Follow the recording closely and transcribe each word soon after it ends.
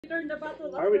Return the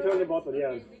bottle. I return the bottle,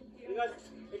 yeah.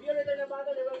 Because if you return the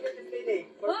bottle, you will get this lady.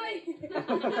 Why?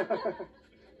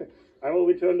 I will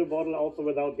return the bottle also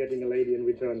without getting a lady in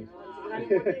return.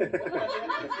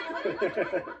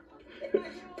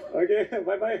 Okay,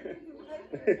 bye-bye.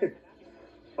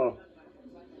 Oh.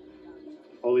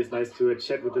 Always nice to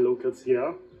chat with the locals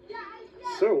here.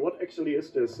 So, what actually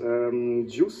is this?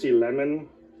 Juicy lemon.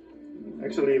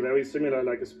 Actually very similar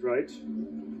like a Sprite.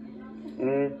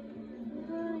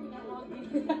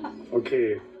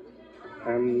 Okay.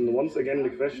 Once again the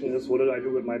question is, what did I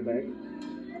do with my bag?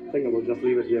 I think I will just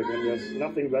leave it here again. There's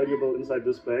nothing valuable inside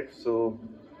this bag, so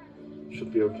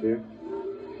should be okay.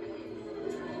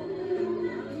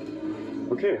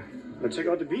 Okay, let's check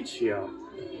out the beach here.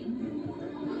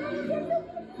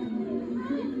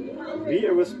 Be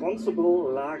a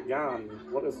responsible lagan.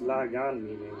 What does lagan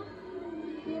meaning?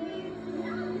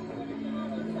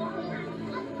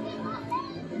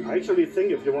 I actually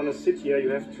think if you want to sit here, you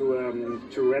have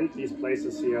to rent these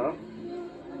places here.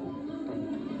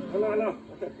 Hello, hello.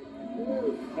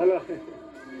 Hello.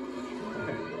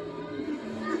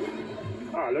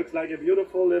 Ah, looks like a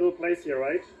beautiful little place here,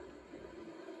 right?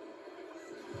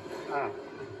 Ah,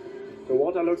 the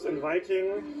water looks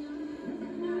inviting.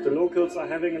 The locals are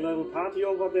having a little party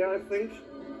over there, I think.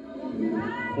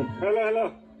 Hello,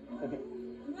 hello.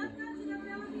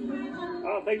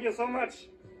 Ah, thank you so much.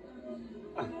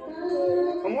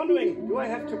 I'm wondering, do I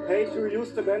have to pay to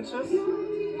use the benches?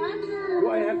 Do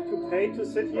I have to pay to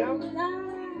sit here?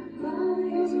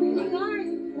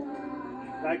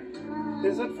 Like,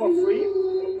 is it for free?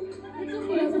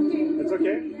 It's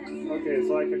okay? Okay,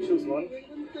 so I can choose one.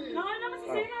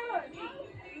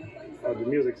 Oh, the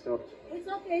music stopped. It's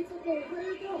okay, it's okay.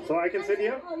 So I can sit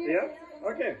here? Yeah?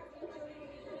 Okay.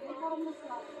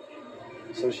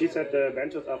 So she said the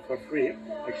benches are for free,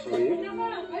 actually.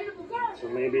 So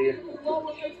maybe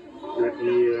let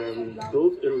me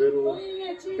build a little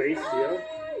base here.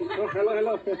 Oh, hello,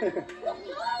 hello.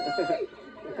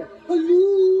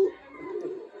 Hello.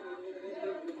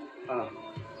 Ah.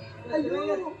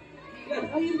 Hello.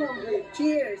 How you doing?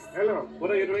 Cheers. Hello.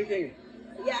 What are you drinking?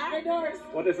 Yeah. Red horse.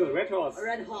 What is it? Red horse?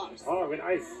 Red horse. Oh, with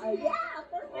ice. Yeah.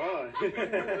 Oh.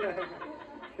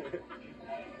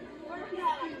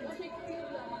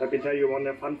 Let me tell you one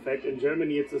fun fact. In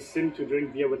Germany, it's a sin to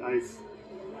drink beer with ice.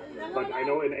 But I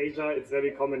know in Asia, it's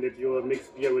very common that you mix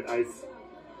beer with ice.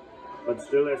 But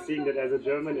still, seeing that as a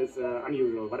German is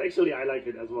unusual. But actually, I like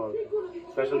it as well.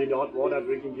 Especially the hot water,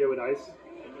 drinking beer with ice.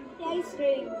 Ice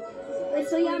cream.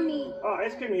 It's so yummy. Oh,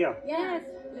 ice cream here. Yes.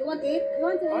 You want it? You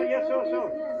want it? Oh, yeah, sure,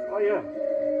 sure. Oh, yeah.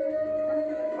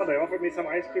 Oh, they offered me some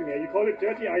ice cream here. You call it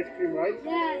dirty ice cream, right?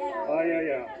 Yeah, yeah. Oh, yeah,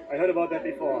 yeah. I heard about that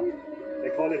before. They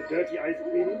call it dirty ice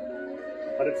cream.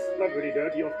 But it's not really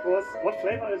dirty, of course. What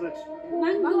flavor is it?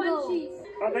 Mango and cheese.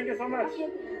 Oh, thank you so much.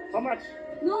 How much?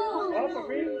 No. Oh, for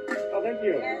free? Oh, thank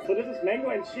you. So this is mango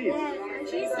and cheese. Yes,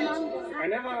 cheese mango. I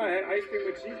never had ice cream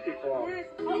with cheese before. Yes.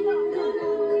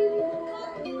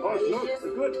 Oh, it looks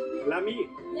good. Lamy.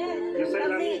 You say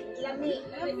lamy? Yummy.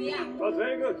 Oh, it's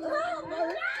very good.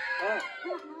 Ah,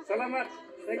 salamat.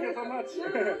 Thank you so much.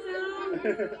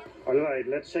 Alright,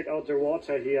 let's check out the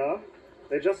water here.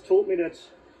 They just told me that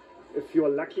if you're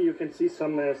lucky, you can see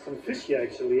some fish here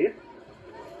actually.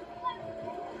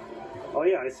 Oh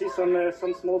yeah, I see some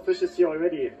small fishes here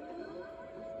already.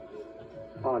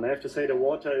 Oh, and I have to say the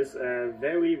water is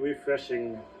very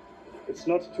refreshing. It's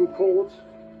not too cold,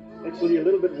 actually a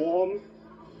little bit warm.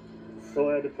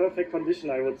 So the perfect condition,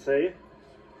 I would say.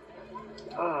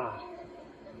 Ah.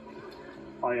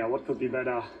 Oh yeah, what could be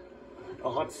better? A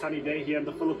hot sunny day here in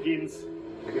the Philippines.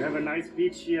 You have a nice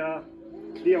beach here,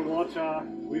 clear water,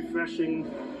 refreshing,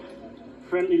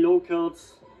 friendly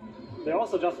locals. They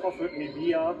also just offered me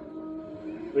beer,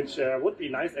 which would be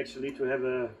nice actually to have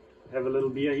a little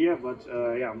beer here, but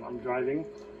yeah, I'm driving.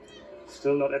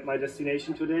 Still not at my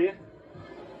destination today.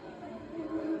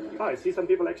 Ah, I see some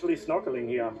people actually snorkeling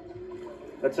here.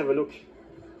 Let's have a look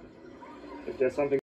if there's something